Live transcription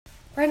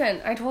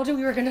Brennan, I told you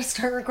we were going to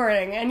start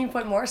recording, and you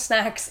put more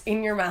snacks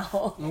in your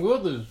mouth. I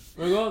got this.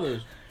 We're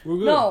good.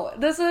 No,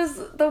 this is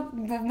the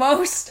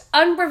most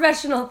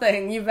unprofessional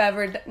thing you've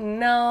ever done.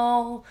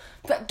 No.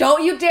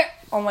 Don't you dare.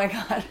 Oh my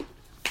god.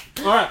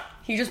 Alright.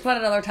 He just put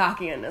another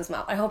Taki in his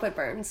mouth. I hope it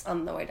burns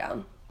on the way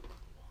down.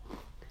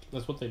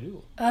 That's what they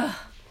do. Ugh.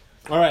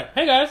 Alright.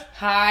 Hey guys.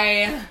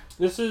 Hi.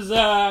 This is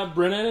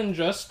Brennan and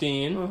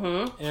Justine.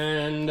 Mm-hmm.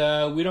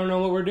 And we don't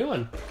know what we're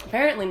doing.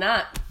 Apparently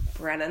not,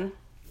 Brennan.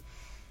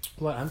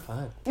 What? I'm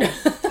fine.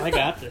 I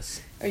got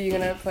this. Are you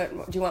gonna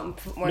do you want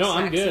to put more No,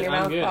 snacks I'm good. in your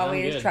I'm mouth good. while I'm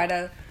we good. try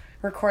to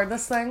record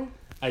this thing?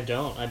 I do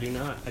not want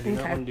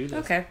to do this.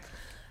 Okay.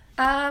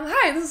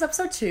 Hi, this is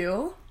episode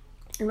 2.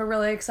 And we're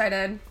really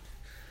excited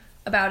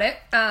about it.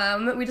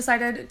 We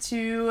decided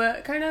to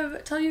kind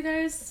of tell you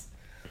guys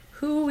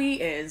who we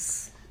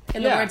is.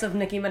 In the words of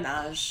Nicki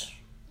Minaj.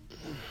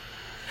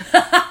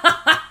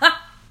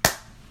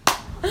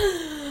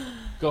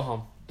 Go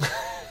home.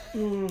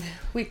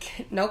 We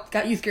can't, nope,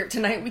 got youth group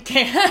tonight. We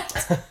can't.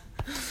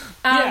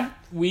 Yeah,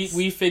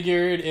 we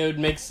figured it would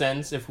make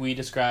sense if we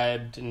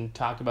described and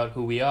talked about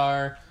who we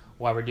are,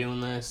 why we're doing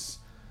this.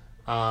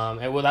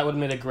 That would have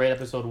made a great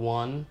episode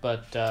 1,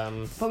 but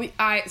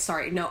I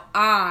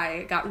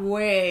got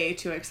way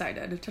too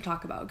excited to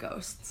talk about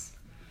ghosts.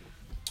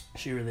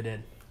 she really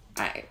did.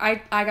 I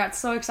got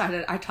so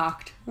excited I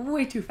talked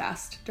way too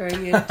fast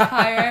during the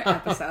entire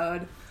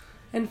episode.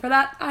 And for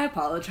that, I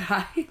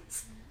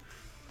apologize.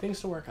 Things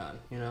to work on,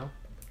 you know?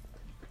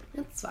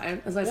 It's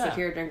fine, as I sit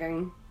here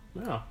drinking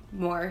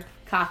more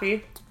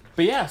coffee.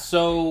 But yeah,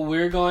 so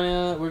we're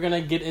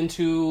gonna get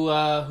into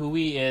who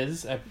he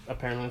is.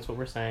 Apparently, that's what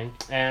we're saying,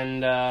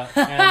 and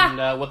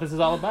what this is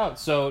all about.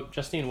 So,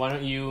 Justine, why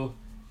don't you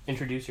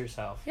introduce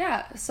yourself?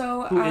 Yeah.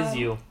 So who is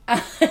you? I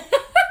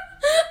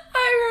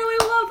really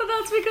love that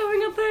that's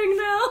becoming a thing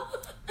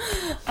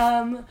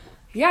now.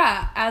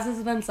 Yeah, as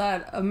has been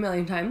said a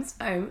million times,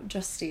 I'm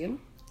Justine.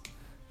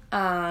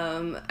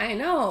 I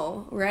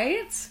know,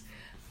 right?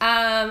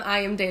 I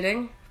am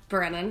dating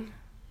Brennan.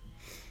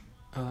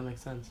 Oh, that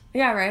makes sense.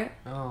 Yeah, right?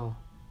 Oh,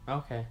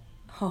 okay.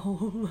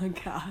 Oh my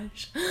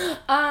gosh.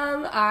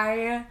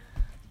 I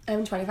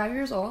am 25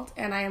 years old,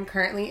 and I am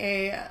currently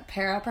a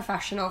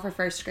paraprofessional for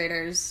first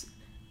graders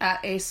at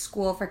a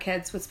school for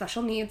kids with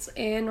special needs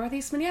in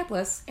Northeast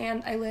Minneapolis,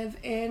 and I live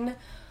in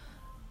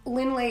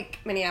Lynn Lake,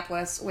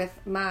 Minneapolis with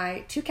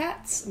my 2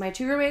 cats, my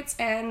 2 roommates,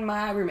 and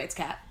my roommate's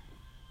cat.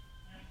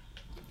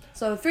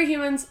 So 3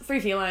 humans, 3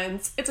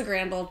 felines. It's a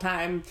grand old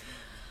time.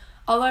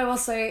 Although I will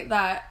say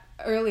that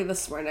early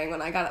this morning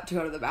when I got up to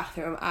go to the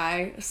bathroom,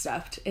 I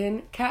stepped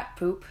in cat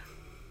poop.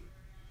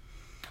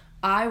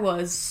 I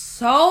was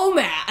so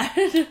mad.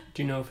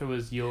 Do you know if it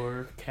was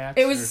your cat?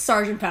 It was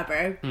Sergeant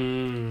Pepper.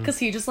 Mm. Because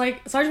he just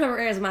Sergeant Pepper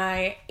is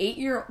my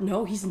 8-year-old,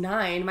 no, he's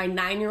 9, my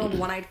 9-year-old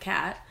one-eyed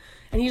cat.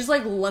 And he just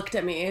looked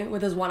at me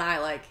with his one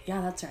eye yeah,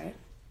 that's right.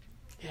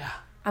 Yeah.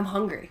 I'm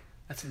hungry.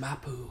 That's my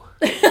poo.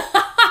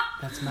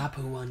 That's my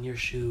poo on your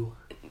shoe.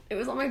 It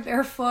was on my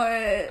bare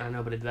foot. I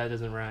know, but that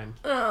doesn't rhyme.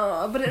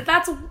 Oh, but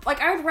that's,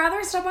 I would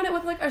rather step on it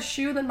with, a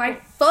shoe than my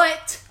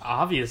foot.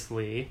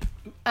 Obviously.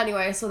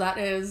 Anyway, so that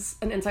is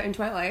an insight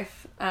into my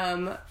life.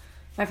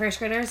 My first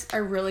graders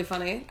are really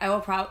funny. I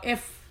will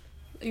if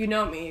you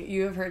know me,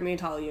 you have heard me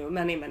tell you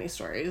many, many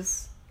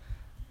stories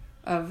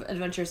of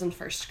adventures in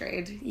first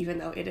grade, even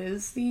though it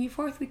is the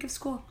 4th week of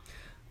school.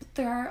 But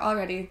there are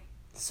already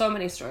so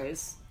many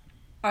stories.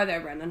 Are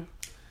there, Brennan?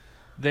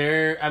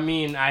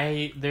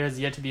 There's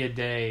yet to be a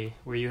day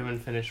where you haven't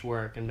finished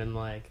work and been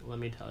like, let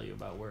me tell you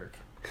about work.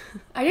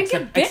 I didn't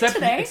get bit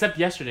today. Except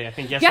yesterday. I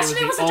think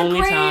yesterday was such the only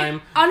a great,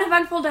 time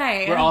uneventful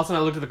day. where all of a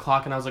sudden I looked at the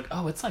clock and I was like,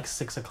 oh, it's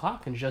 6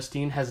 o'clock and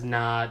Justine has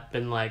not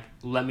been like,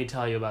 let me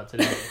tell you about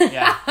today.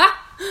 Yeah.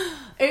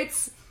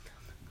 It's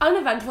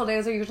uneventful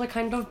days are usually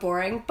kind of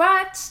boring,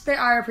 but they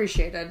are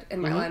appreciated in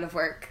my line of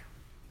work.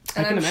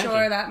 And I'm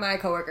sure that my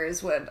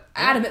coworkers would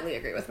adamantly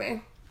agree with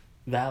me.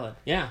 Valid.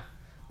 Yeah.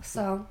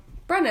 So,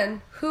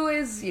 Brennan, who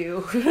is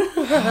you? Can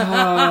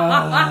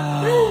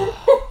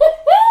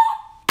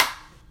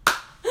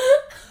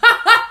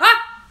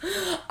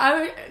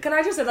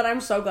I just say that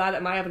I'm so glad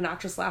that my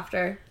obnoxious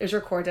laughter is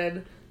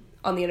recorded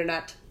on the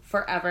internet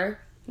forever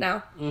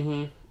now?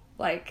 Mm-hmm.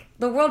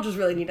 The world just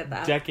really needed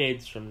that.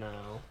 Decades from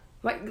now.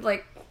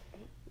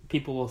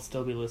 People will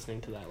still be listening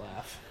to that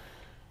laugh.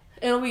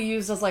 It'll be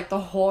used as, the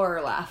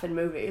horror laugh in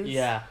movies.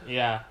 Yeah,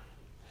 yeah.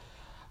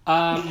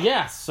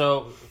 Yeah,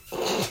 so...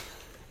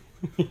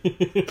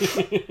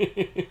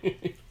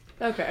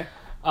 Okay.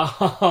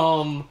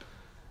 I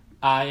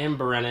am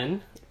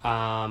Brennan.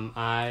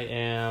 I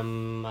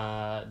am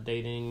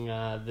dating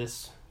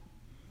this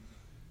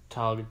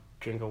tall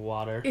drink of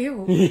water.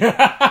 Ew.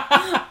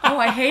 Yeah. Oh,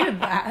 I hated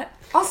that.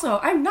 Also,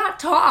 I'm not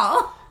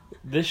tall.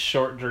 This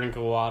short drink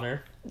of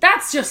water.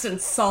 That's just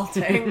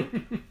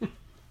insulting.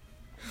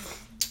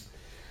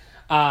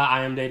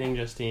 I am dating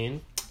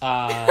Justine.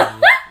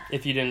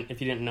 If you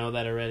didn't know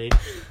that already.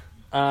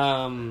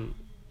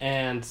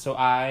 And so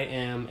I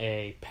am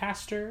a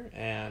pastor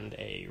and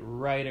a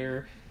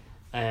writer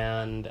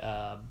and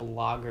a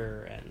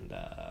blogger and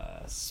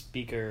a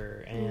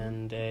speaker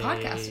and a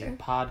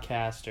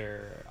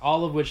podcaster.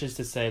 All of which is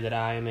to say that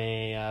I am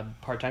a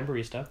part-time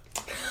barista.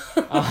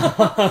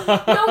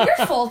 No,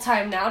 you're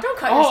full-time now. Don't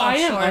cut yourself I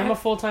am. short. I'm a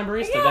full-time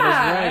barista. Yeah.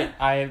 That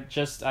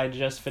is right. I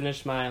just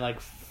finished my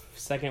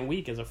second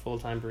week as a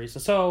full-time barista.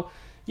 So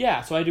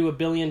yeah, so I do a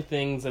billion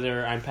things that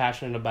I'm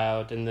passionate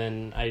about, and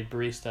then I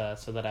barista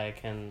so that I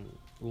can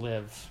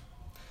live.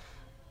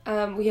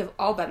 We have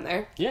all been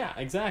there. Yeah,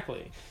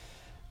 exactly.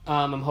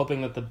 I'm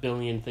hoping that the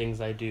billion things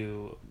I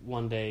do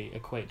one day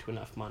equate to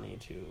enough money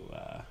to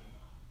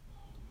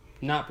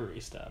not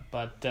barista,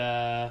 but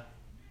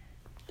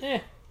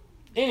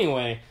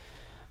anyway.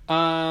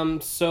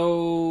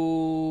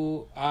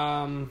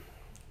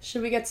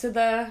 Should we get to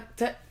the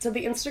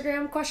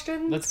Instagram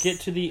questions? Let's get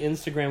to the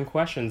Instagram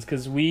questions,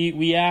 because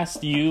we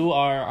asked you,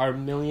 our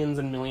millions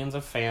and millions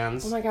of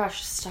fans. Oh my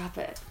gosh, stop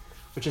it.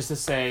 Which is to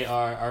say,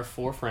 our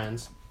 4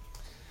 friends.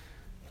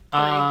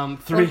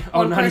 Three.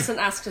 One person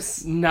asked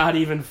us. Not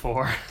even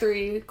 4.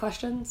 3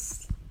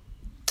 questions.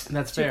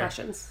 That's 2 fair.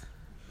 questions.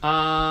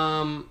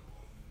 All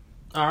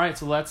right,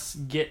 so let's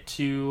get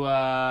to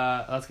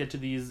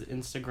these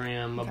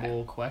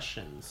Instagrammable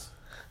questions.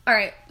 All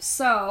right,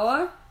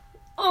 so,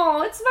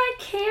 it's my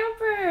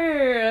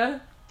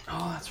camper.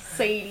 Oh, that's right.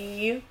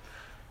 Sadie,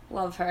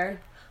 love her.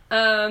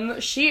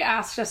 She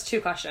asked us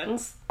 2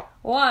 questions.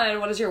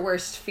 1, what is your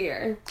worst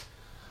fear?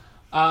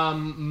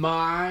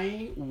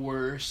 My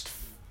worst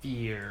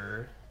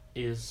fear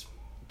is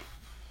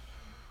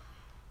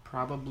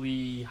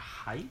probably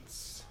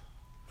heights.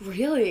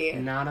 Really?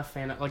 Not a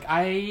fan of,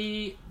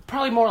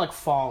 probably more like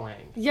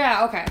falling.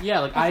 Yeah, okay.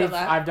 Yeah,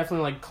 I've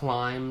definitely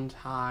climbed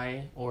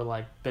high, or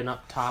been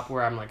up top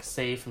where I'm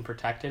safe and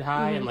protected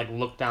high, and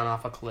looked down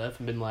off a cliff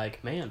and been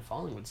like, man,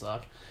 falling would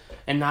suck.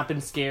 And not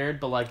been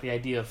scared, but the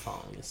idea of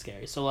falling is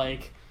scary. So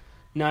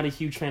not a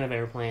huge fan of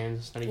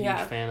airplanes, not a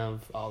huge fan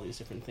of all these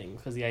different things,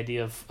 because the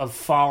idea of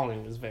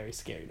falling is very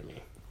scary to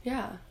me.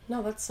 Yeah,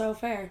 no, that's so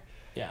fair.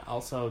 Yeah,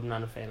 also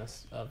not a fan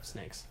of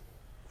snakes.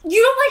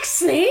 You don't like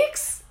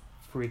snakes?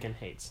 Freaking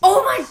hate snakes.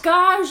 Oh my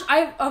gosh,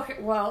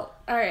 okay, well,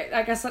 alright,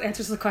 I guess that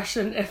answers the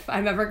question if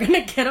I'm ever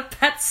gonna get a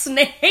pet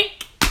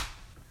snake.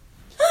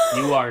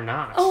 You are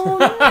not. Oh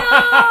no,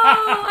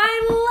 I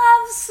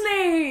love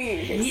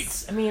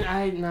snakes.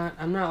 I'm not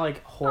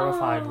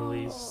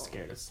horrifiedly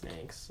scared of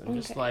snakes. I'm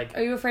just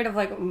Are you afraid of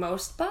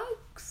most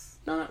bugs?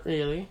 Not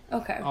really.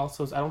 Okay.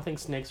 Also, I don't think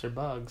snakes are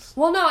bugs.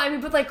 Well, no,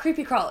 but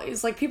creepy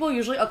crawlies. People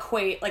usually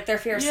equate their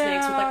fear of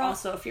snakes with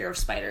also a fear of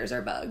spiders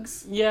or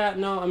bugs. Yeah,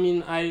 no, I'm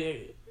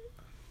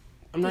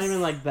not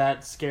even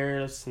that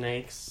scared of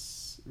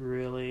snakes,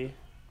 really.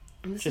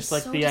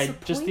 Just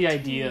the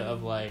idea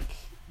of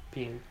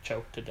being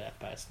choked to death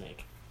by a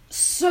snake.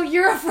 So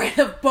you're afraid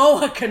of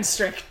boa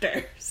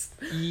constrictors?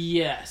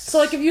 Yes.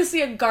 So if you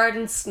see a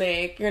garden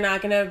snake, you're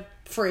not gonna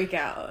freak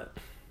out?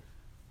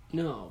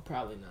 No,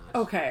 probably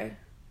not. Okay.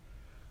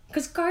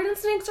 Because garden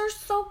snakes are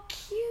so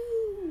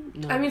cute.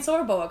 No, so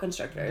are boa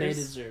constrictors. They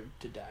deserve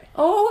to die.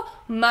 Oh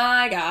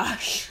my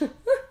gosh.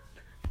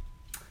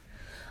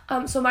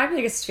 So my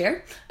biggest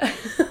fear.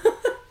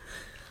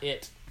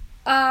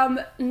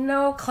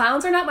 No,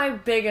 clowns are not my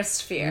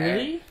biggest fear.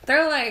 Really?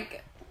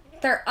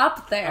 They're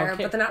up there,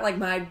 Okay. but they're not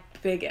my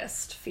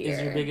biggest fear.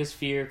 Is your biggest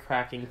fear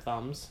cracking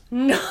thumbs?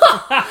 No,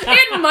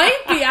 it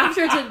might be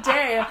after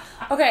today.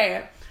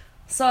 Okay,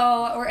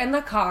 so we're in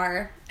the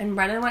car, and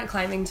Brennan went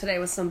climbing today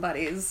with some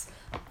buddies,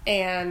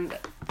 and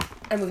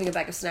I'm moving a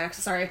bag of snacks,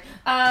 sorry.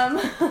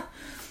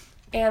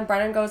 And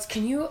Brennan goes,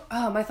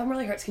 my thumb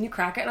really hurts, can you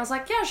crack it? And I was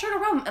like, yeah, sure, no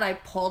problem. And I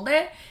pulled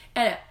it,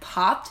 and it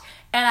popped,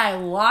 and I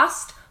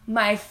lost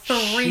my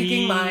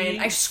freaking mind.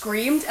 I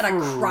screamed, and I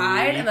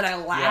cried, and then I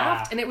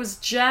laughed, and it was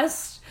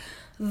just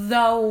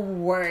the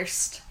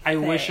worst I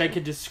thing. wish I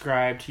could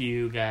describe to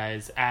you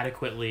guys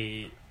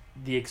adequately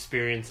the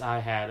experience I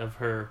had of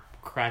her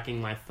cracking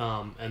my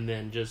thumb and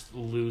then just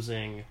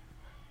losing.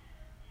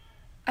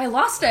 I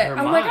lost it. Her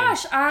Oh mind. my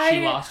gosh.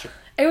 She lost her.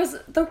 It was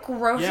the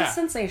grossest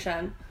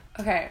sensation.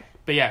 Okay.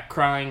 But yeah,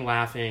 crying,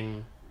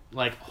 laughing,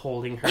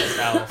 holding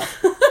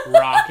herself,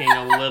 rocking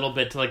a little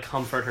bit to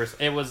comfort her.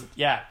 It was,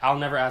 I'll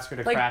never ask her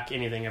to crack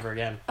anything ever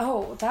again.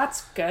 Oh,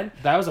 that's good.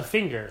 That was a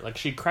finger.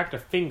 She cracked a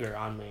finger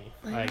on me.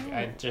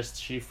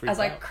 She freaked out.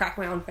 I was crack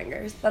my own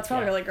fingers. That's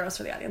probably really gross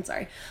for the audience,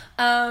 sorry.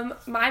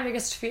 My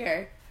biggest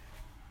fear.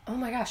 Oh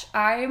my gosh,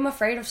 I'm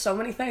afraid of so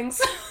many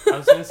things. I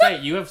was gonna say,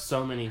 you have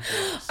so many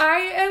things. I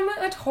am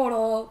a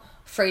total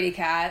fraidy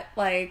cat,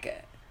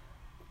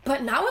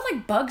 but not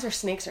with bugs or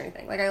snakes or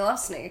anything. I love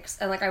snakes,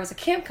 and I was a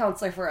camp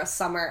counselor for a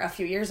summer a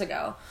few years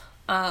ago.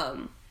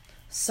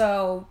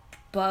 So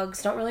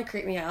bugs don't really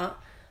creep me out.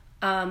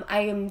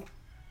 I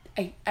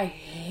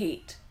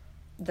hate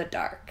the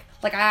dark.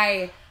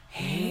 I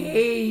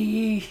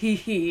hate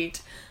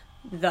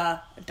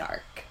the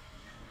dark.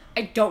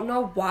 I don't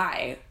know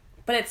why,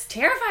 but it's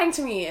terrifying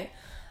to me.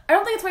 I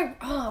don't think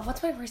it's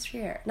what's my worst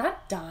fear?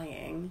 Not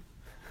dying.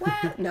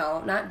 What?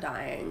 No, not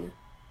dying.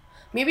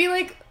 Maybe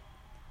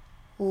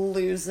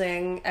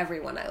losing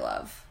everyone I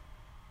love.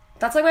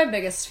 That's, like, my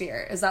biggest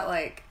fear, is that,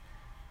 like,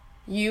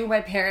 you, my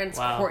parents,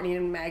 Wow. Courtney,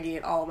 and Maggie,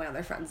 and all of my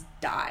other friends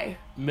die.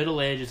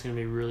 Middle age is going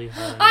to be really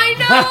hard. I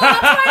know! That's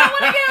why I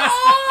don't want to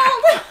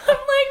get old!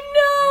 I'm like,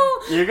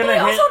 no! You're gonna but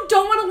I hit- also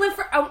don't want to live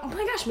for... Oh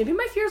my gosh, maybe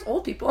my fear is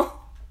old people.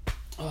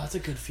 Oh, that's a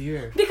good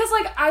fear. Because,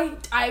 like,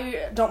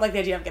 I don't like the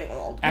idea of getting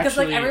old. Because,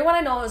 Actually- like, everyone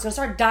I know is going to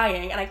start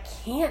dying, and I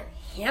can't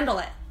handle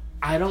it.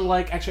 I don't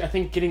like... Actually, I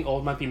think getting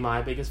old might be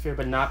my biggest fear,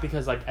 but not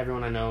because, like,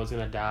 everyone I know is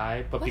going to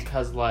die, but What?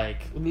 because, like,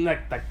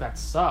 that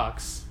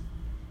sucks.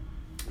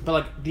 But,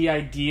 like, the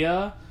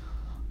idea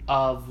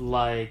of,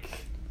 like,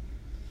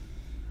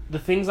 the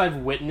things I've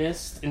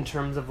witnessed in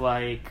terms of,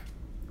 like,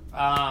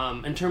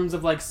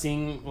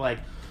 seeing, like,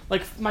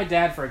 my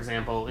dad, for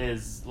example,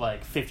 is,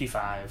 like,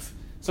 55.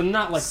 So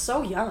not, like,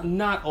 So young.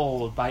 not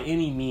old by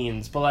any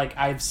means, but, like,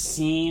 I've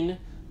seen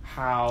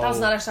how... That was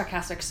not a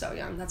sarcastic so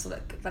young. That's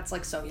that's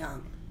like so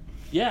young.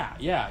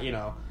 Yeah, you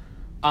know.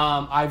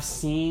 I've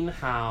seen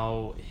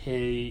how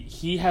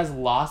he has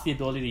lost the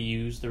ability to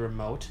use the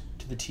remote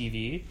to the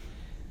TV,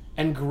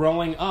 and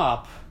growing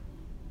up,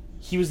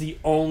 he was the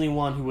only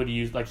one who would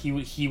use, like, he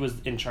was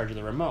in charge of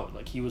the remote.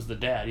 Like, he was the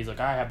dad. He's like,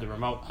 I have the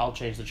remote. I'll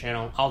change the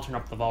channel. I'll turn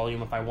up the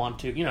volume if I want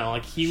to. You know,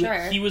 like, Sure.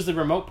 he was the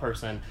remote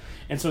person.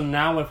 And so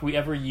now if we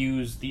ever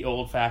use the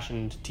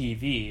old-fashioned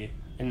TV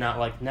and not,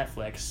 like,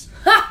 Netflix...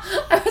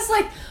 I was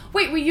like,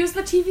 wait, we use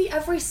the TV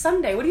every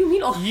Sunday. What do you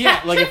mean old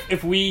Yeah, like, fashioned?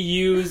 if we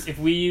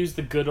use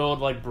the good old,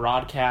 like,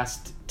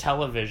 broadcast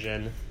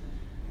television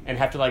and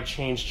have to, like,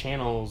 change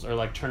channels or,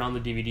 like, turn on the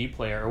DVD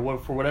player or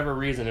for whatever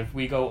reason, if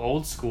we go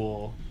old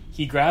school,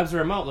 he grabs the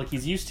remote like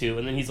he's used to,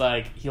 and then he's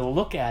like, he'll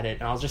look at it,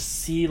 and I'll just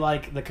see,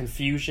 like, the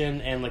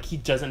confusion, and, like, he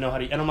doesn't know how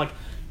to... And I'm like,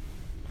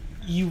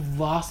 you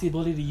lost the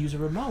ability to use a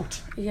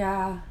remote.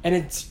 Yeah. And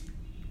it's...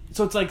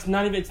 So it's, like,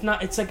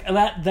 it's like,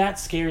 that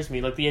scares me.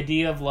 Like, the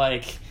idea of,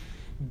 like,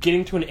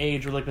 getting to an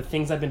age where, like, the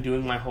things I've been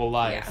doing my whole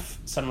life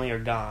suddenly are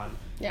gone.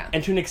 Yeah.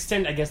 And to an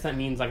extent, I guess that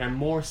means, like, I'm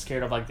more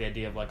scared of, like, the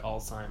idea of, like,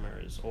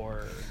 Alzheimer's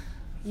or,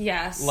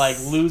 Yes. like,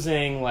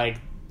 losing, like,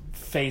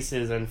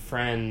 faces and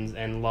friends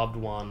and loved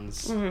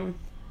ones. Mm-hmm.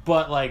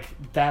 But, like,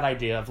 that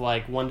idea of,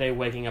 like, one day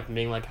waking up and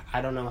being like,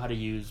 I don't know how to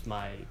use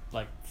my,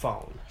 like,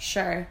 phone.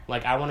 Sure.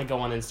 Like, I want to go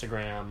on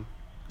Instagram,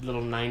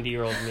 little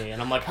 90-year-old me,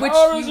 and I'm like, Which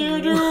how does you-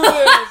 you do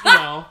this? You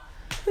know?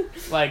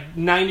 Like,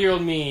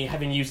 90-year-old me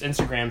having used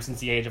Instagram since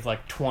the age of,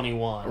 like,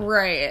 21.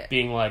 Right.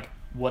 Being like,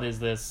 what is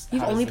this?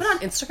 You've How does only this... been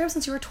on Instagram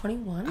since you were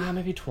 21?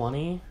 Maybe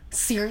 20.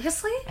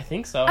 Seriously? I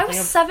think so. I was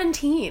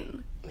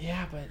 17.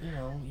 Yeah, but, you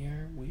know,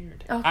 you're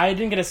weird. Oh, I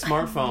didn't get a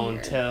smartphone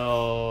weird.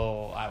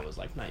 till I was,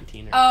 like,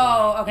 19 or 20.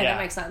 Oh, okay, Yeah.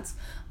 that makes sense.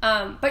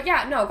 But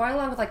yeah, no, going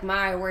along with, like,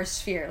 my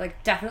worst fear,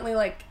 like, definitely,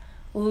 like,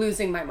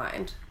 losing my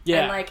mind.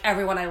 Yeah. And, like,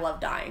 everyone I love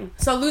dying.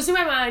 So, losing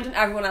my mind and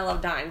everyone I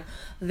love dying.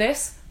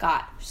 This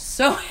got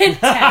so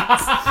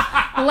intense.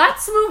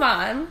 Let's move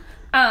on.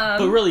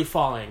 But really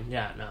falling.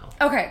 Yeah, no.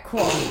 Okay,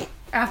 cool.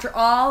 After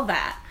all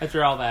that.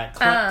 After all that,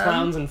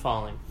 clowns and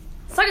falling.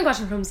 Second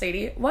question from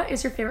Sadie. What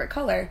is your favorite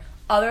color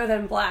other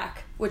than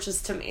black, which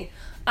is to me?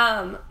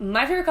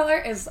 My favorite color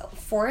is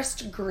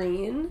forest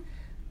green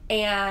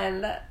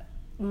and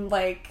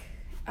like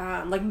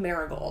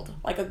marigold.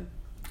 Like a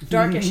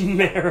darkish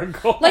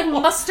Marigold. like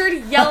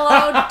mustard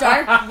yellow,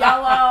 dark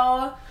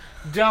yellow.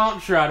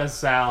 Don't try to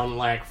sound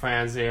like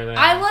fancier than...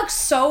 I look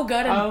so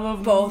good in I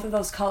love- both of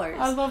those colors.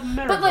 I love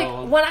marigold.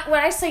 But like when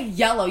I say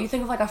yellow, you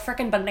think of like a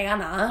freaking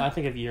banana. I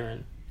think of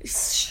urine.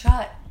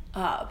 Shut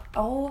up.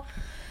 Oh.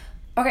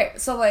 Okay,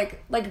 so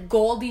like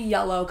goldy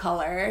yellow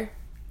color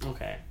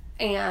Okay.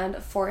 and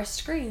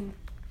forest green.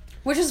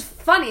 Which is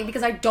funny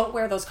because I don't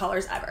wear those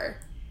colors ever.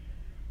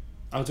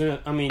 I I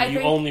you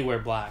think only wear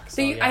black,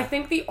 so yeah. I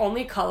think the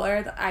only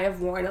color that I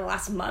have worn in the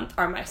last month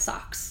are my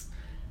socks.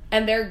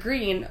 And they're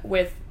green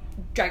with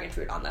dragon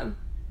fruit on them.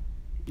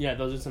 Yeah,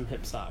 those are some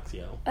hip socks,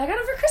 yo. I got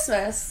them for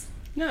Christmas.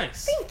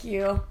 Nice. Thank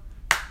you.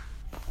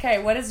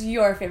 Okay, what is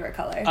your favorite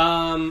color?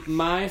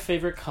 My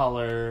favorite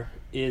color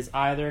is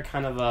either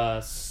kind of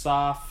a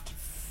soft,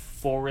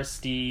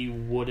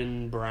 foresty,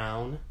 wooden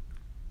brown.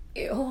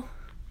 Ew.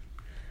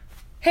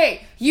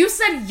 Hey, you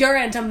said you're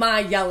into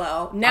my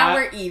yellow. Now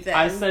we're even.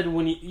 I said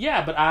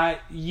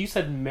you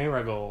said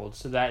marigold,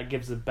 so that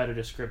gives a better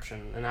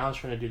description, and I was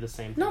trying to do the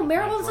same thing. No, with my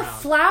marigold is a brown.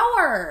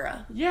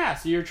 flower. Yeah,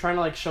 so you're trying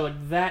to like show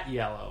like that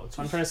yellow.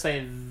 So I'm trying to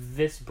say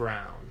this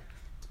brown.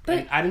 But-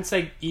 And I didn't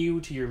say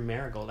ew to your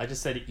marigold. I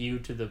just said ew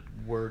to the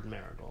word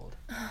marigold.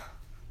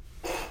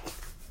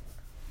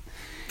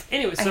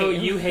 Anyway, so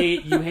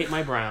hate you. you hate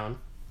my brown.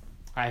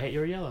 I hate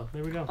your yellow.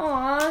 There we go.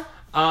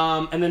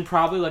 Aw. And then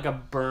probably like a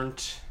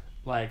burnt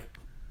like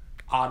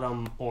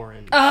autumn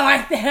orange. Oh,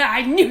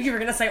 I knew you were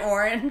gonna say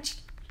orange.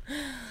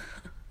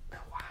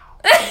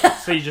 Wow.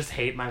 So you just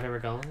hate my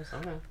favorite colors?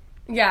 Okay.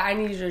 Yeah, I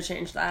need you to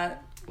change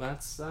that.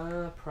 That's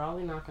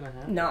probably not gonna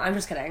happen. No, I'm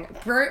just kidding.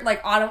 Burnt,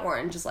 like autumn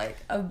orange is like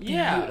a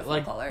beautiful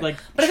like color. like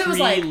but if it was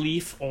tree like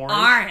leaf orange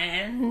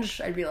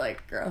orange, I'd be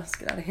like, gross,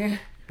 get out of here.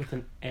 with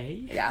an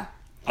A. Yeah.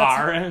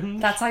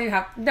 Orange. That's how you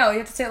have. No, you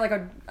have to say it like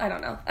a. I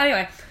don't know.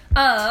 Anyway,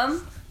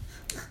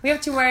 We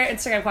have 2 more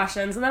Instagram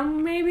questions, and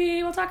then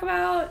maybe we'll talk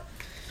about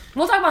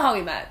how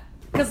we met.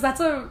 Because that's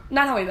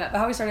not how we met, but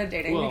how we started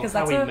dating. Well, because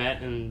how that's we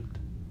met and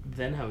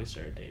then how we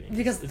started dating.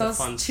 Because It's those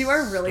a fun 2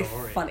 are really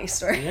story. funny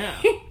stories. Yeah.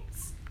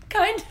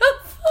 Kind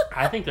of.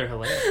 I think they're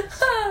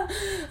hilarious.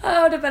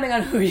 Oh, depending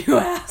on who you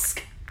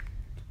ask.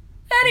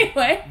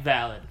 Anyway.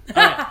 Valid.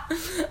 Okay.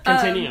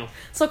 Continue.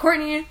 So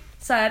Courtney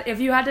said, if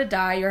you had to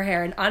dye your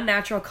hair an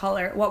unnatural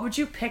color, what would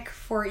you pick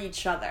for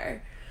each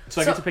other?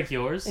 So I get to pick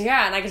yours?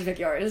 Yeah, and I get to pick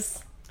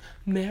yours.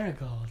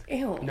 Marigold.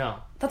 Ew. No.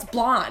 That's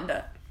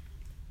blonde.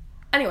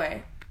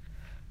 Anyway.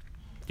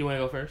 Do you want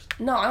to go first?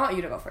 No, I want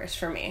you to go first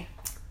for me.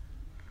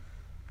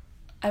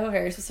 I have a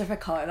very specific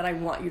color that I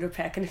want you to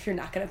pick, and if you're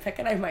not going to pick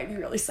it, I might be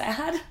really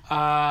sad.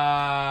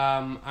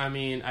 I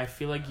mean, I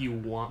feel like you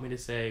want me to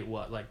say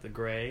what, like the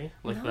gray,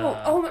 like no.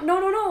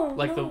 No.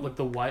 like no.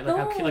 the white,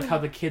 No. like how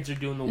the kids are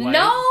doing the white.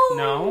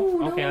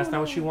 No. Okay, that's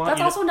not what you want.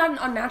 That's also not an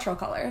unnatural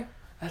color.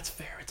 That's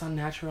fair. It's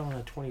unnatural on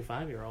a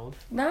 25-year-old.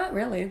 Not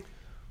really.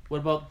 What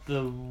about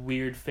the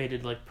weird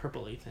faded like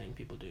purpley thing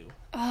people do?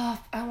 Oh,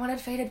 I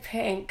wanted faded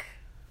pink.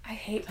 I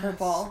hate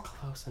purple. That's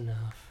close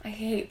enough. I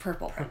hate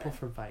purple. Purple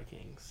for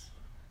Vikings.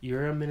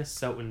 You're a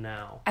Minnesotan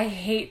now. I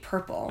hate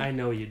purple. I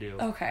know you do.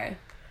 Okay.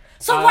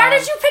 So why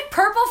did you pick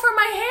purple for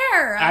my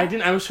hair? I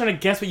didn't. I was trying to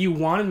guess what you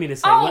wanted me to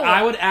say. Oh. What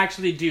I would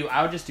actually do,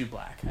 I would just do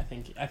black. I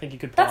think you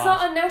could. That's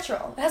not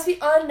unnatural. It has to be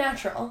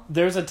unnatural.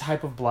 There's a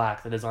type of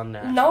black that is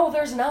unnatural. No,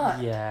 there's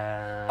not.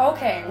 Yeah.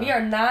 Okay, we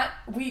are not.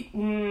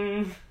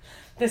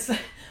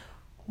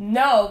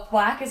 No,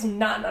 black is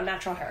not an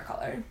unnatural hair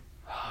color.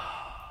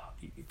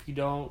 If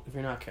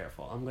you're not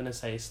careful, I'm gonna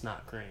say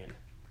snot green.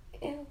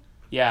 Ew.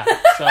 Yeah.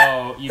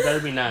 So you better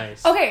be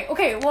nice.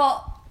 Okay.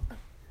 Well,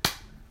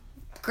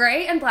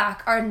 gray and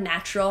black are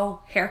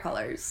natural hair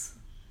colors.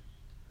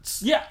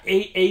 Yeah,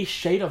 a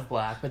shade of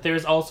black, but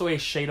there's also a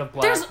shade of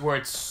black where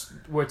it's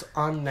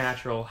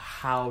unnatural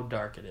how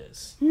dark it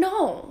is.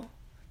 No,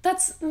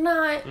 that's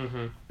not.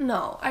 Mm-hmm.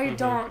 No, I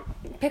don't.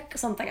 Pick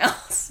something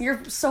else.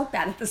 You're so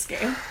bad at this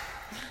game.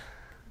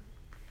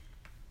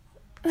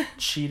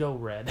 Cheeto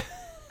red.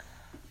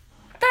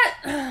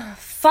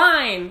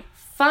 Fine.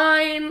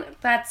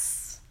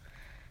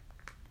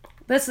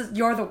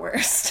 You're the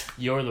worst.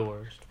 You're the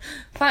worst.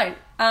 Fine.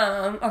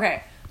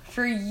 Okay.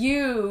 For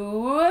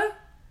you.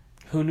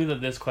 Who knew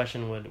that this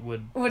question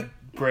would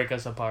break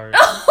us apart?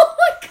 Oh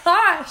my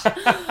gosh.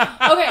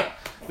 Okay.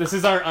 This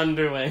is our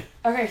underway.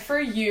 Okay, for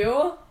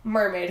you,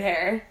 mermaid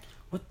hair.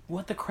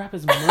 What the crap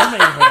is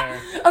mermaid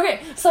hair?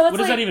 Okay, so it's What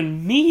does that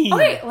even mean?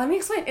 Okay, let me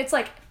explain. It's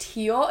like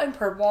teal and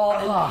purple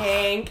and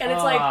pink, and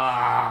it's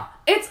like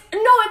it's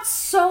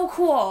so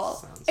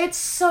cool. It's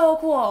so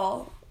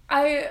cool.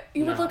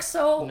 You would look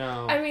so.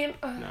 No. I mean.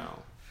 No.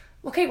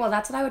 Okay, well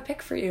that's what I would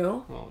pick for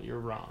you. Well, you're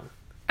wrong.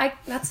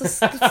 That's a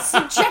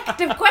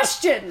subjective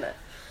question.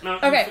 No.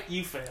 Okay.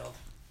 You failed.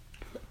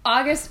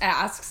 August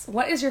asks,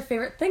 "What is your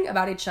favorite thing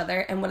about each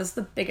other, and what is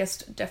the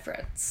biggest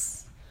difference?"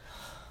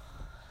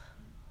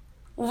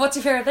 What's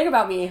your favorite thing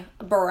about me,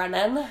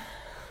 Brennan?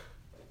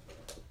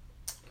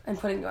 I'm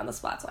putting you on the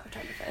spot, so I'm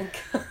trying to think.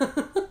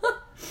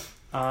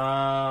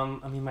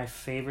 I mean, my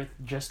favorite,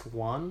 just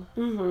one.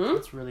 Mm-hmm.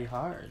 It's really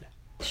hard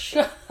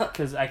Sure.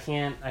 because I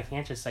can't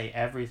just say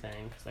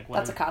everything. Cause like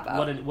That's a cop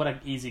out. What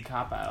an easy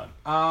cop out.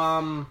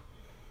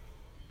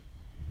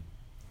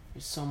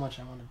 There's so much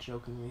I want to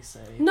jokingly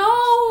say. No.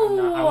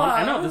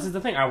 I know this is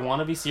the thing. I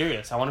want to be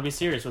serious. I want to be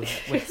serious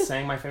with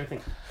saying my favorite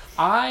thing.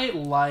 I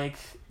like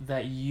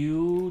that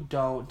you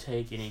don't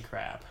take any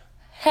crap.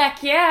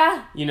 Heck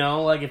yeah. You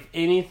know, like if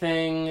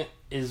anything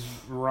is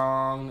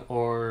wrong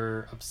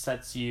or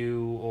upsets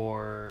you,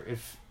 or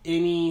if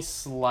any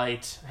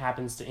slight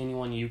happens to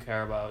anyone you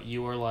care about,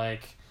 you are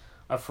like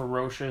a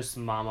ferocious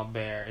mama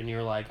bear, and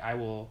you're like, I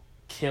will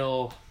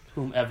kill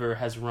whomever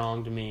has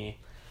wronged me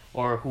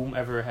or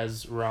whomever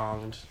has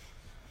wronged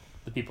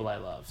the people I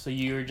love. So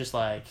you're just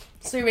like...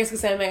 So you're basically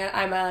saying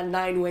I'm a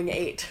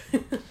 9-wing-8.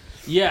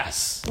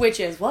 Yes! Which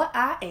is what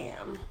I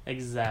am.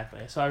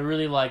 Exactly. So I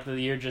really like that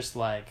you're just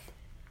like,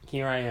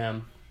 here I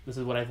am, this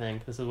is what I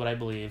think, this is what I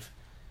believe.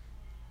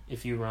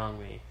 If you wrong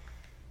me,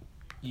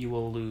 you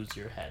will lose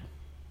your head,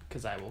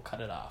 because I will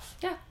cut it off.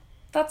 Yeah.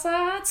 That's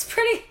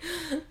pretty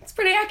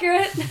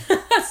accurate.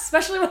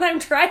 Especially when I'm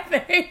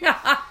driving.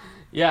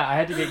 Yeah, I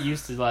had to get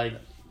used to like...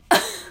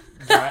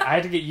 I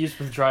had to get used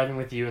with driving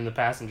with you in the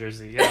passenger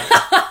seat.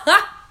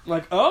 Yeah.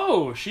 Like,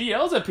 oh, she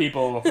yells at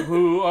people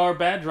who are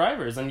bad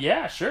drivers. And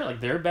yeah, sure,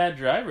 like, they're bad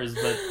drivers,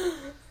 but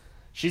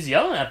she's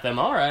yelling at them.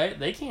 All right,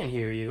 they can't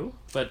hear you,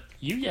 but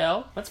you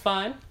yell. That's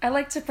fine. I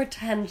like to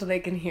pretend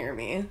they can hear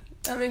me.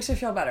 That makes me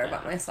feel better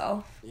about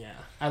myself. Yeah.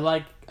 I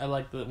like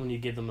that when you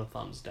give them a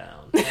thumbs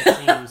down.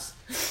 That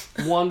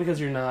seems, one, because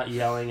you're not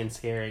yelling and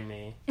scaring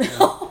me.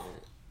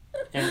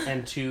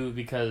 And two,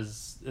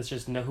 because it's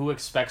just who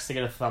expects to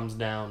get a thumbs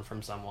down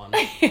from someone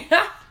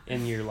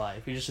in your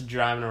life. You're just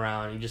driving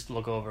around, you just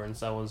look over and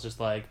someone's just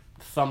like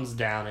thumbs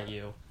down at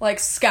you. Like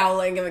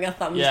scowling, giving a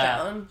thumbs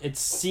down. It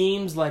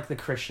seems like the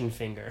Christian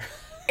finger.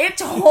 It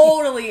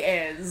totally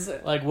is.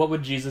 Like, what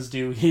would Jesus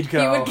do? He'd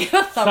go, He would give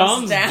a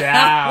thumbs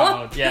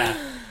down. Yeah.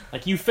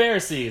 Like, you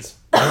Pharisees.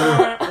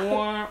 Okay.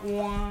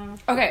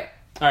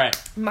 All right.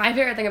 My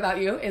favorite thing about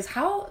you is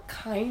how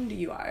kind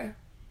you are.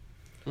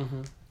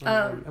 Mm-hmm.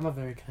 I'm a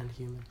very kind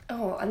human.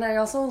 Oh, and I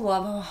also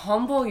love how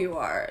humble you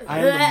are.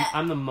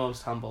 I'm the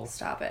most humble.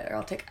 Stop it, or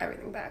I'll take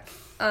everything back.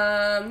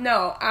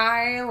 No,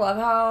 I love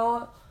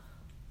how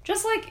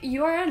just, like,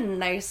 you are a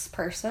nice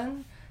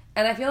person.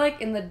 And I feel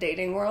like in the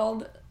dating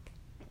world,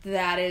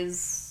 that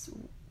is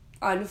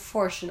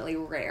unfortunately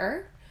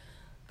rare.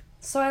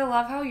 So I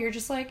love how you're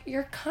just, like,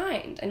 you're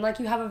kind. And, like,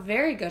 you have a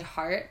very good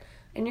heart.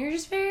 And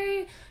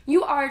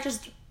you are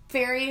just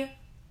very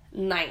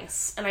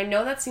nice. And I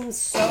know that seems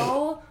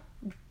so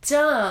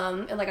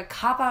dumb and like a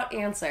cop-out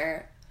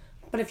answer.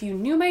 But if you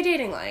knew my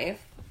dating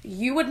life,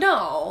 you would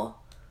know.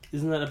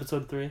 Isn't that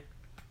episode 3?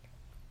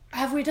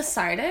 Have we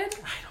decided? I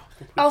don't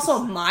think we Also,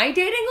 decided. my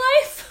dating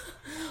life?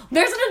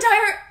 There's an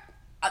entire...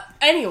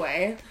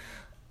 anyway.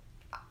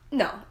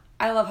 No.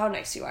 I love how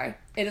nice you are.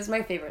 It is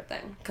my favorite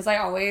thing. Because I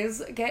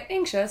always get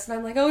anxious and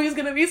I'm like, oh, he's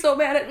going to be so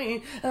mad at me.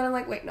 And then I'm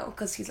like, wait, no,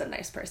 because he's a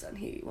nice person.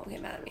 He won't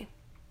get mad at me.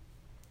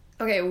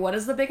 Okay, what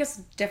is the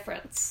biggest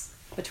difference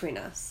between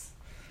us?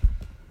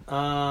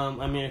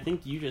 I mean, I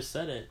think you just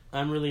said it.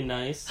 I'm really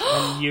nice,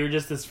 and you're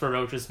just this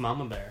ferocious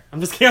mama bear.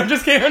 I'm just kidding.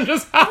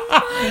 Oh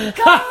my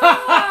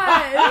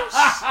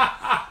gosh!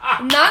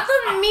 Not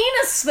the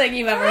meanest thing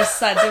you've ever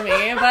said to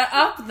me, but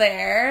up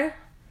there.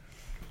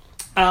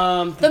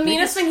 The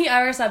meanest thing he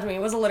ever said to me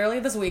was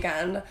literally this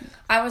weekend.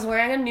 I was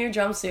wearing a new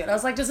jumpsuit. I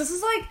was like, does this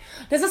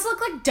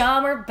look like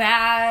dumb or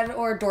bad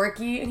or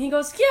dorky? And he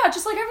goes, yeah,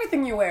 just like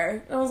everything you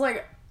wear. And I was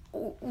like,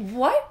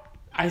 what?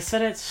 I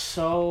said it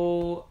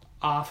so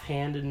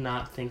offhand and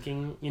not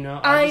thinking, you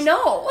know. I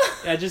know.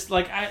 I just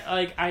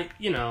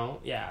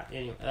yeah.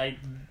 Anyway,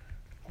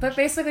 But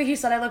basically, he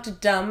said I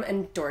looked dumb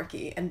and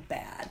dorky and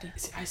bad.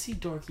 I see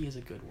dorky as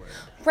a good word.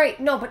 Right.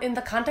 No, but in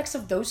the context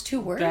of those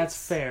two words, That's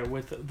fair.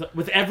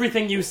 With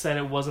everything you said,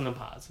 it wasn't a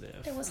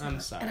positive. It was.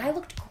 I'm sorry. And I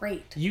looked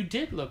great. You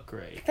did look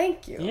great.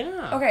 Thank you.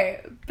 Yeah.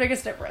 Okay.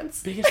 Biggest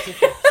difference. Biggest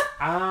difference.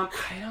 I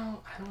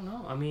don't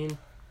know. I mean,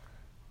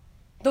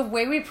 the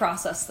way we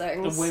process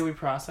things.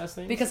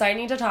 Because I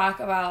need to talk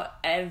about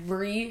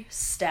every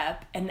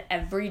step and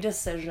every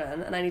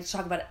decision, and I need to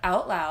talk about it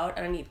out loud,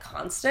 and I need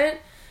constant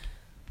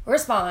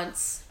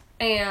response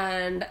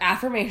and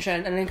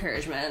affirmation and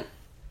encouragement.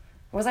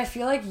 Was I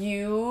feel like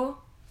you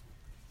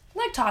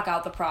like talk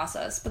out the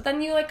process, but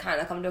then you like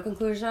kind of come to a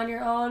conclusion on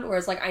your own,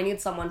 whereas like I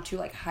need someone to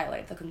like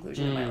highlight the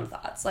conclusion in my own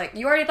thoughts. Like,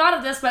 you already thought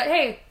of this, but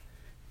hey,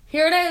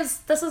 here it is.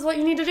 This is what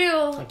you need to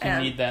do. Like, you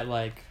need that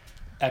like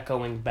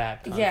echoing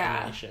back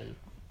confirmation. Yeah.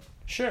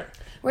 Sure.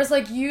 Whereas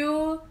like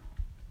you,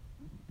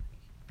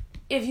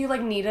 if you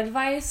like need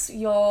advice,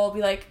 you'll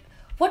be like,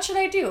 what should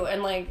I do?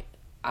 And like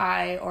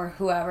I or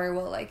whoever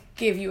will like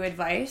give you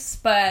advice,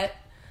 but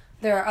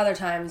there are other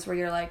times where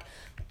you're like,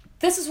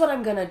 this is what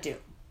I'm gonna do.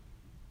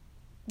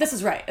 This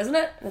is right, isn't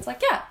it? And it's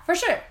like, yeah, for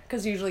sure,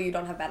 because usually you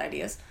don't have bad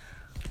ideas.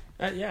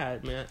 Yeah,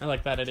 man, I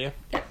like that idea.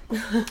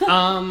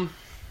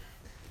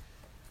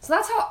 So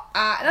that's how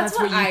that's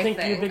what I think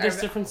your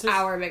biggest differences?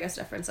 Our biggest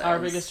differences. Our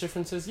biggest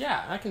differences?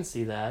 Yeah, I can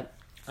see that.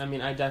 I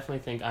mean, I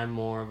definitely think I'm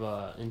more of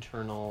a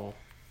internal...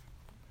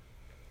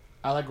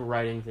 I like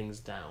writing things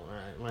down,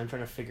 right? When I'm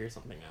trying to figure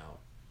something out.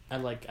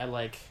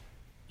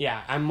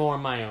 Yeah, I'm more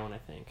on my own, I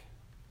think.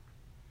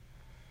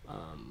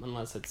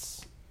 Unless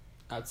it's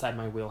outside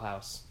my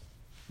wheelhouse.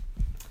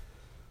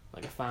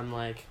 Like, if I'm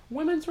like,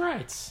 women's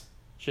rights,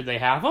 should they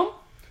have them?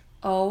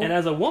 Oh. And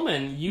as a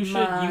woman, you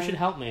should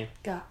help me.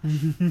 God.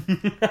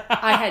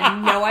 I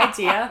had no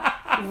idea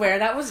where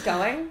that was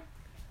going.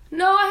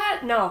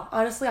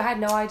 Honestly, I had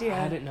no idea.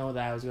 I didn't know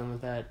that I was going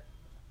with that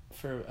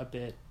for a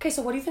bit. Okay,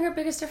 so what do you think our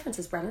biggest difference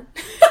is, Brennan?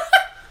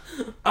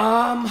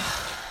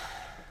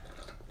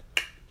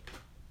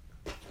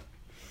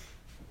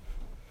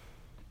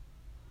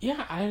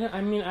 Yeah,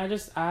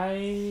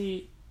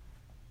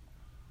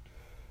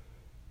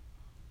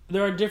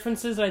 there are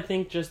differences that I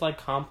think just, like,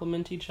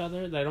 complement each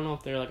other. That I don't know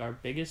if they're, like, our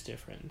biggest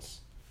difference.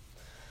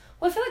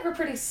 Well, I feel like we're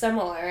pretty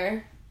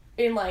similar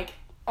in, like,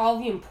 all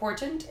the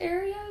important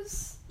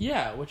areas.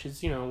 Yeah, which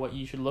is, what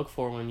you should look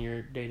for when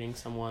you're dating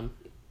someone.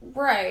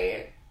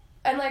 Right.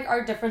 And, like,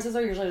 our differences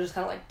are usually just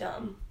kind of, like,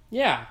 dumb.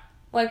 Yeah.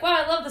 Like,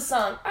 wow, I love this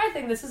song. I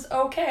think this is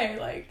okay.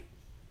 Like,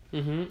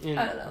 And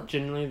I don't know.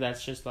 Generally,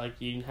 that's just, like,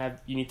 you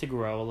need to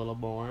grow a little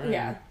more.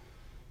 Yeah.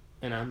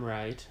 And I'm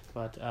right,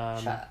 but,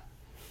 Shut up.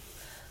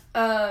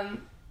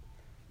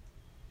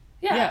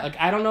 Yeah, like,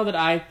 I don't know that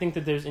I think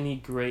that there's any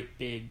great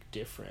big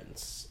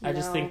difference. I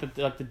just think that,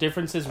 like, the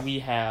differences we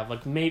have,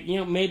 like,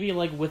 maybe,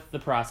 like, with the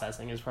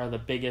processing is probably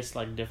the biggest,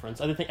 like,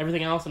 difference.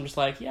 Everything else, I'm just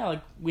like, yeah,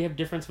 like, we have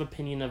difference of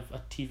opinion of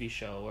a TV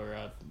show or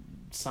a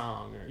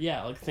song or,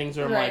 yeah, like, things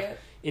where I'm like,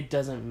 it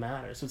doesn't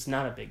matter, so it's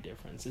not a big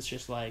difference. It's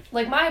just, like...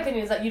 Like, my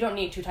opinion is that you don't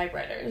need 2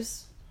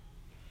 typewriters.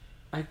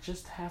 I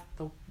just have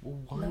the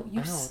one No, you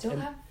out, still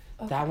have...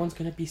 Okay. That one's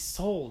gonna be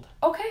sold.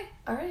 Okay,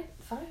 alright,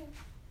 fine.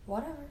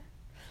 Whatever.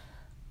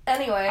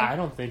 Anyway. I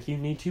don't think you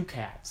need 2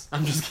 cats.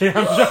 I'm just kidding.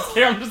 I'm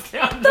just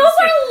kidding. Those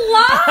are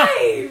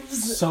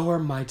lives! So are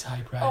my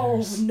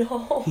typewriters.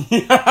 Oh, no.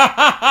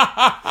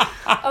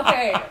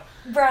 Okay,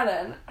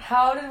 Brennan,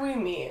 how did we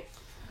meet?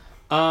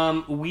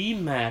 We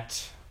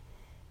met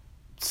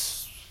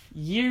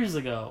years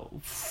ago.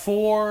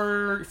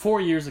 4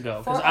 years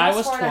ago. Because I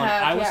was 20.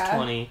 I was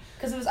 20.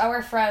 Because it was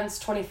our friend's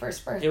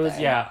 21st birthday. It was,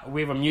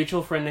 we have a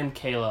mutual friend named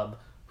Caleb,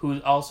 who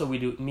also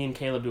me and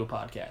Caleb do a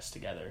podcast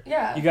together.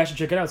 Yeah. You guys should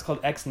check it out. It's called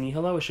Ex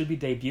Nihilo. It should be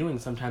debuting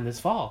sometime this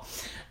fall.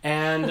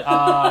 And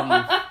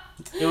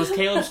it was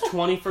Caleb's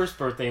 21st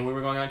birthday, and we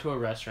were going out to a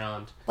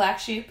restaurant. Black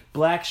Sheep.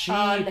 That's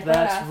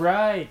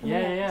right.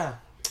 Yeah.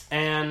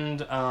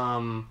 And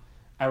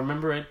I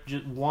remember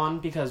it, one,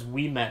 because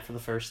we met for the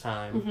first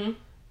time. Mm-hmm.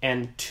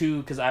 And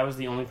 2, because I was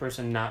the only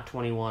person not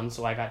 21,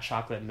 so I got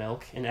chocolate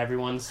milk, and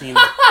everyone seemed...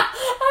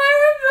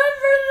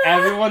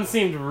 Everyone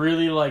seemed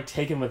really, like,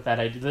 taken with that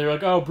idea. They were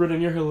like, "Oh,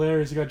 Brennan, you're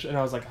hilarious." And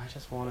I was like,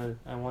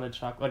 I wanted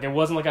chocolate. Like, it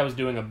wasn't like I was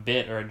doing a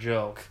bit or a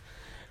joke.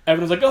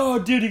 Everyone was like, "Oh,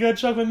 dude, you got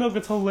chocolate milk.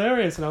 It's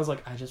hilarious." And I was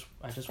like, I just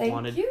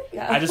wanted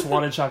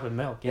chocolate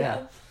milk.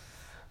 Yeah.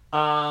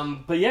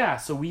 But yeah,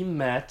 so we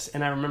met,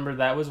 and I remember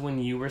that was when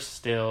you were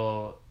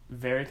still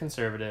very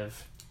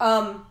conservative.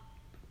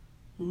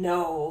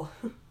 No.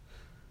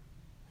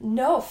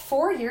 No,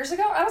 4 years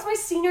ago? That was my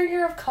senior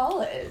year of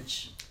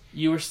college.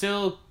 You were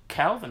still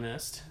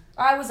Calvinist.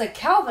 I was a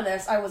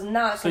Calvinist. I was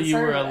not conservative. So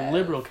you were a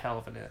liberal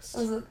Calvinist.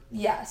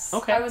 Yes.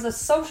 Okay. I was a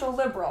social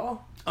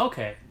liberal.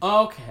 Okay,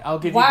 I'll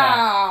give you that.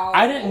 Wow.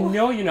 I didn't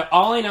know you know.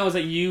 All I know is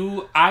that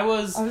I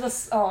was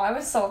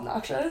so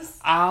obnoxious.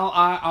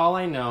 All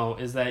I know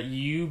is that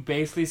you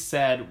basically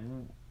said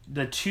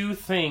the 2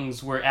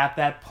 things were at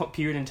that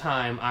period in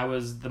time I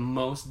was the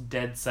most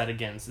dead set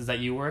against, is that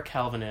you were a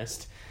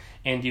Calvinist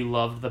and you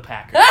loved the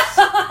Packers.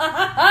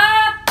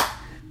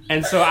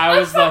 And so I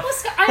was like...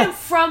 I am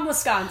from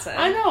Wisconsin.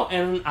 I know,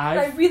 and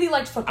I really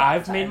liked football.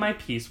 I've made my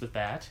peace with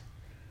that.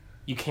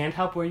 You can't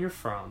help where you're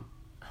from.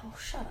 Oh,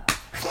 shut up.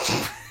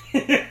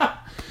 Yeah.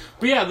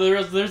 But yeah,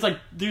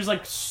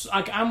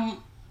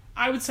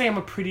 I would say I'm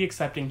a pretty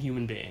accepting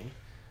human being.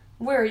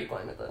 Where are you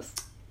going with this?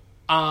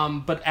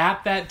 But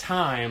at that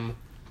time,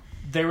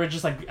 they were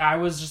just like, I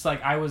was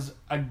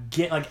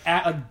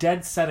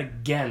dead set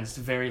against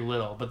very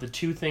little. But the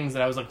 2 things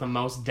that I was like the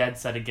most dead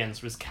set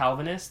against was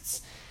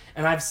Calvinists.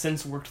 And I've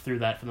since worked through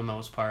that for the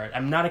most part.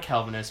 I'm not a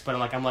Calvinist, but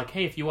I'm like,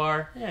 hey, if you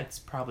are, it's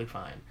probably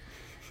fine.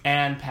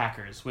 And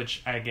Packers,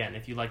 which, again,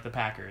 if you like the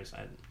Packers,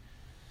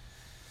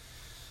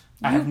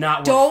 I have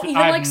not... Don't even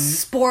like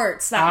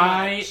sports that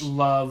much. I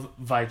love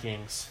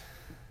Vikings.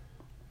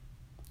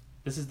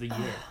 This is the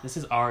year. This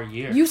is our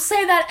year. You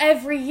say that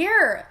every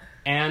year.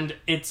 And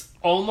it's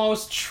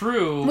almost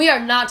true. We are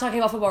not talking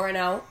about football right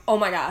now. Oh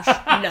my gosh.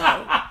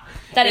 No.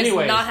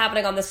 Anyways, is not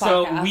happening on this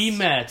podcast. So we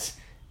met,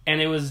 and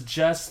it was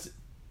just...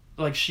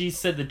 Like, she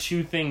said the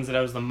 2 things that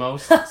I was the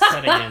most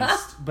set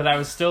against, but I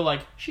was still like,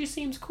 she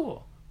seems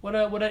cool. What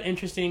an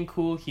interesting,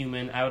 cool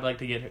human. I would like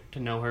to get to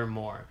know her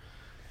more.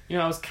 You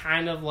know, I was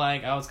kind of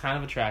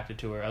attracted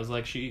to her. I was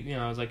like,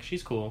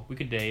 she's cool. We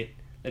could date.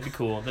 That'd be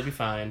cool. That'd be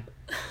fine.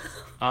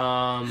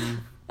 I've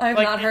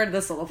not heard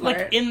this little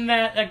part. Like in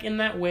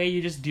that way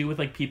you just do with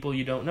like people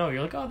you don't know.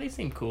 You're like, oh, they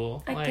seem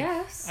cool. I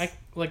guess.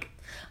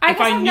 If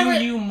I knew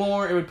you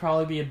more, it would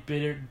probably be a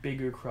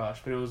bigger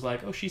crush. But it was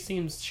like, oh,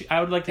 I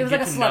would like to get to know. It was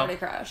like a celebrity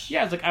crush.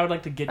 Yeah, it's like I would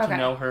like to get to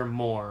know her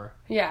more.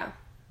 Yeah.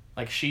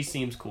 Like, she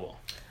seems cool.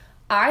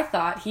 I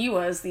thought he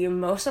was the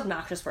most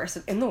obnoxious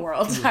person in the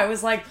world. I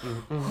was like,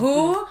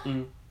 who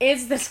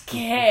is this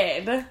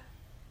kid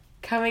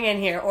coming in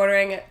here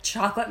ordering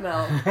chocolate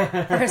milk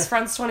for his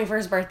friend's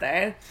 21st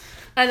birthday?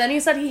 And then he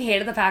said he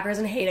hated the Packers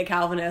and hated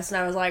Calvinists.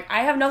 And I was like,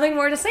 I have nothing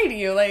more to say to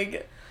you.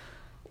 Like,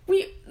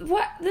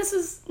 what? This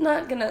is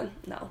not gonna...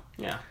 No.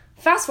 Yeah.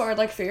 Fast forward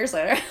like 3 years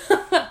later.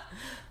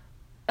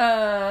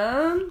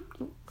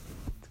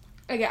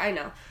 Okay, I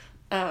know.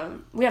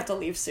 We have to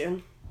leave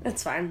soon.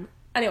 It's fine.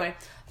 Anyway,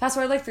 fast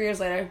forward like 3 years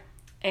later,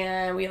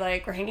 and we're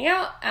hanging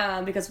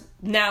out because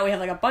now we have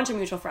like a bunch of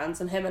mutual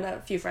friends, and him and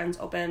a few friends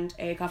opened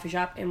a coffee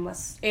shop in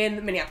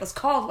Minneapolis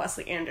called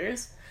Wesley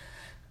Anders,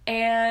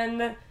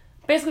 and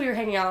basically we were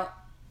hanging out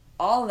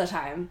all the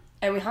time,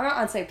 and we hung out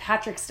on St.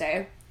 Patrick's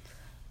Day,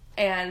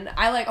 and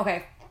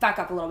back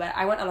up a little bit.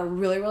 I went on a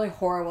really, really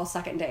horrible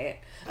second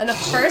date, and the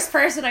first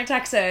person I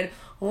texted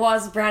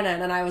was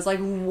Brennan, and I was like,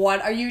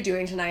 what are you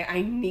doing tonight?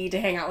 I need to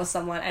hang out with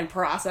someone and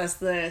process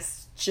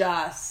this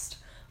just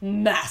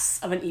mess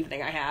of an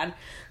evening I had.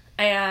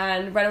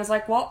 And Brennan was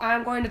like, well,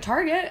 I'm going to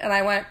Target. And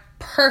I went,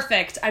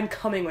 perfect, I'm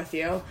coming with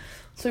you.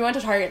 So we went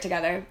to Target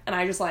together, and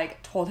I just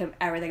told him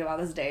everything about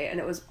this date,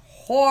 and it was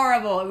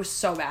horrible. It was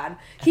so bad.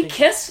 The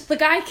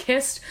guy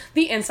kissed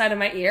the inside of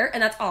my ear,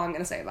 and that's all I'm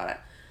going to say about it.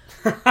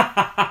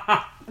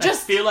 I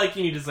feel like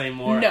you need to say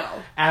more. No.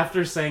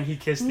 After saying he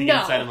kissed the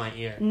inside of my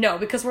ear. No,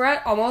 because we're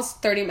at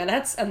almost 30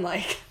 minutes, and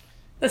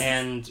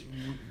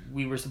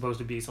we were supposed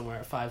to be somewhere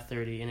at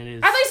 5:30, and it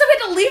is... I thought you said we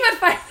had to leave at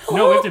 5.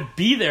 No, we have to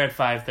be there at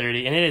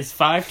 5:30, and it is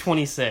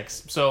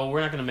 5:26, so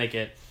we're not going to make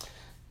it.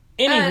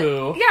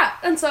 Anywho. Yeah,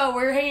 and so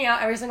we're hanging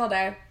out every single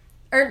day.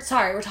 We're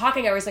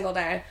talking every single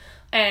day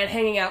and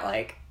hanging out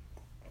like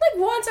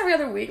once every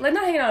other week. Like,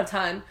 not hanging out a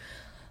ton.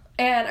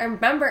 And I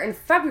remember in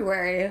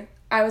February,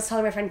 I was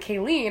telling my friend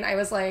Kayleen, I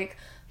was like,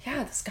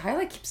 yeah, this guy,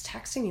 like, keeps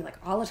texting me, like,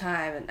 all the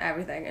time and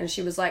everything. And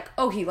she was like,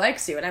 oh, he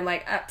likes you. And I'm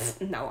like,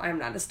 no, I'm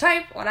not his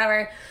type,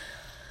 whatever.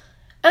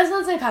 And so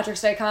then St.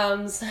 Patrick's Day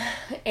comes,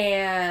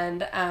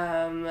 and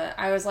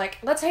I was like,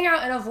 let's hang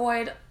out and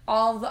avoid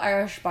all of the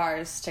Irish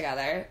bars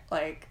together.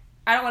 Like,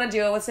 I don't want to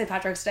deal with St.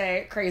 Patrick's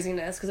Day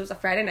craziness because it was a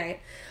Friday night.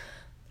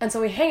 And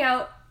so we hang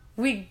out.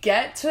 We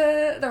get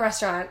to the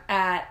restaurant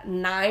at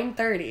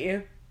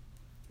 9:30,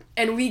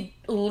 and we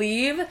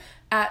leave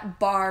at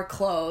bar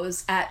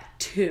close at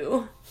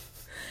 2.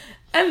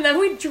 And then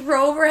we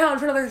drove around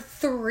for another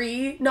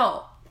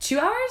 2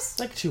 hours?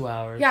 Like 2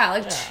 hours.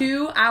 Yeah,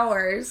 2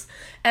 hours.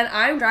 And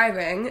I'm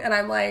driving, and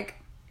I'm like,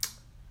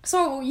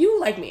 so you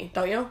like me,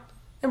 don't you?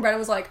 And Brennan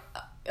was like,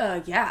 yeah.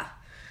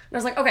 And I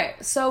was like, okay,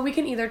 so we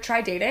can either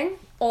try dating,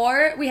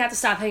 or we have to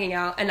stop hanging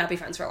out and not be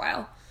friends for a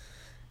while.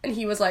 And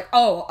he was like,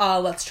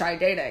 let's try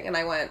dating. And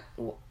I went,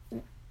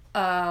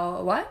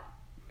 what?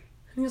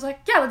 And he was like,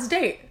 yeah, let's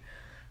date.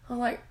 I'm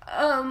like,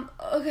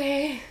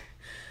 okay.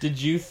 Did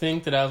you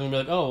think that I was going to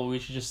be like, oh, we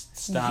should just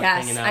stop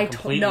hanging out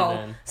completely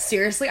then?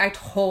 Seriously, I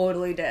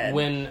totally did.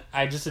 When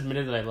I just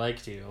admitted that I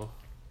liked you,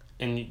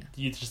 and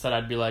you just thought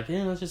I'd be like,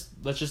 yeah,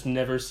 let's just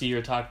never see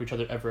or talk to each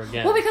other ever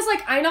again. Well, because,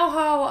 like, I know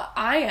how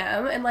I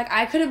am, and, like,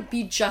 I couldn't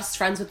be just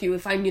friends with you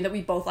if I knew that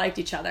we both liked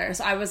each other.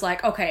 So I was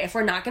like, okay, if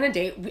we're not gonna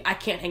date, I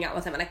can't hang out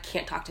with him, and I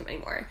can't talk to him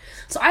anymore.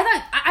 So I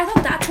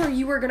thought that's where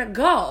you were gonna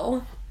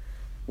go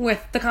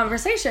with the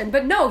conversation.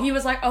 But no, he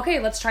was like, okay,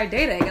 let's try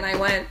dating. And I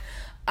went,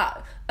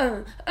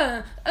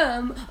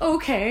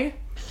 okay.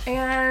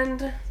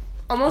 And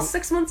almost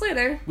 6 months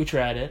later, we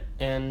tried it,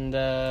 and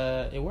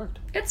it worked.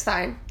 It's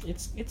fine.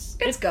 It's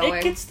going.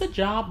 It gets the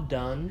job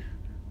done.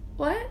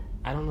 What?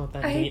 I don't know what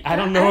that means. I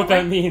don't know what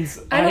that means.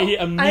 I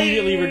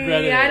immediately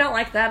regretted it. Yeah, I don't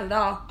like that at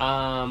all.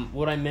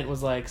 What I meant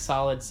was like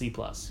solid C+.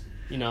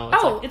 You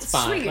know, it's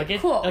fine. Sweet. Like,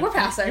 cool. Like, we're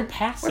passing. You're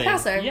passing. We're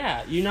passing.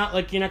 Yeah, you're not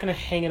gonna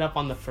hang it up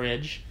on the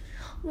fridge.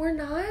 We're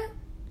not.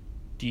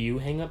 Do you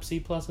hang up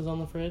C+ on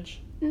the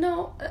fridge?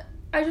 No,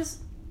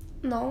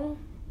 no.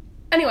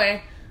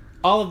 Anyway.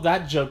 All of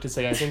that joke to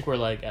say, I think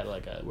we're at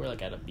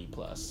a B+.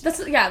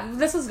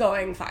 This is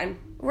going fine.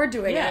 We're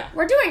doing it.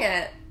 We're doing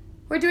it.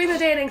 We're doing the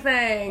dating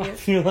thing. I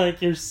feel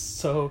like you're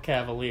so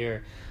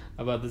cavalier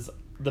about this,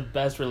 the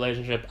best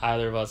relationship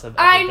either of us have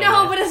ever I been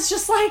know, in. but it's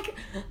just like,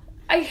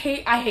 I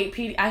hate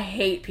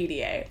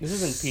PDA. This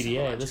isn't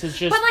PDA. So this is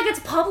just. But like, it's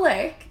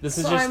public. This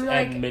is just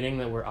admitting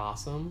that we're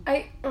awesome.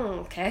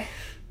 Okay.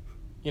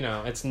 You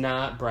know, it's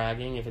not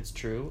bragging if it's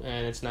true,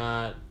 and it's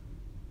not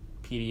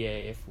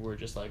PDA if we're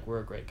just like, we're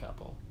a great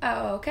couple.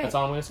 Oh, okay. That's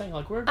all I'm gonna say.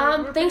 Like, we're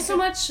thanks so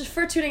much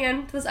for tuning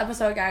in to this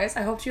episode, guys.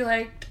 I hope you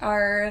liked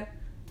our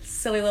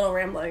silly little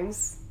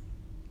ramblings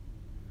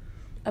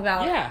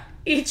about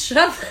each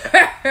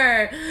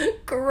other.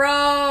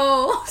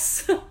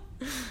 Gross.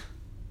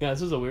 Yeah,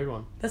 this was a weird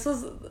one.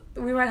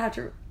 We might have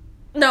to.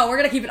 No, we're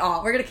gonna keep it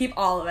all. We're gonna keep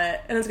all of it,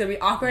 and it's gonna be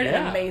awkward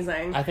and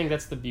amazing. I think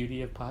that's the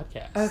beauty of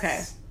podcasts.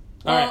 Okay.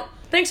 Well,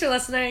 thanks for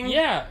listening.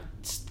 Yeah.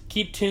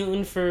 Keep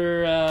tuned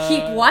for...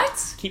 keep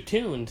what? Keep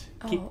tuned.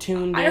 Oh, keep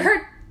tuned. I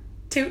heard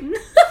tootin'.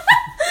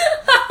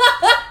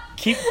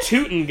 Keep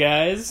tootin',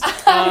 guys.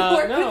 I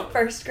work with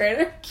first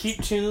grader.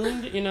 Keep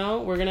tuned, you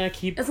know. We're going to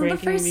keep Isn't the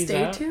first these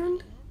stay out.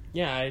 tuned?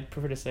 Yeah, I'd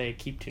prefer to say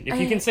keep tuned. If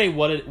you can say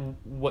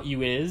what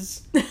you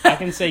is, I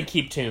can say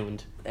keep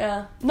tuned.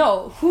 Yeah.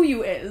 No, who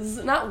you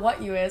is, not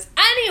what you is.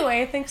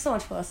 Anyway, thanks so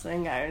much for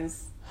listening,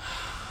 guys.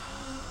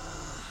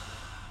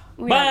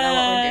 We don't know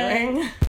what we're doing.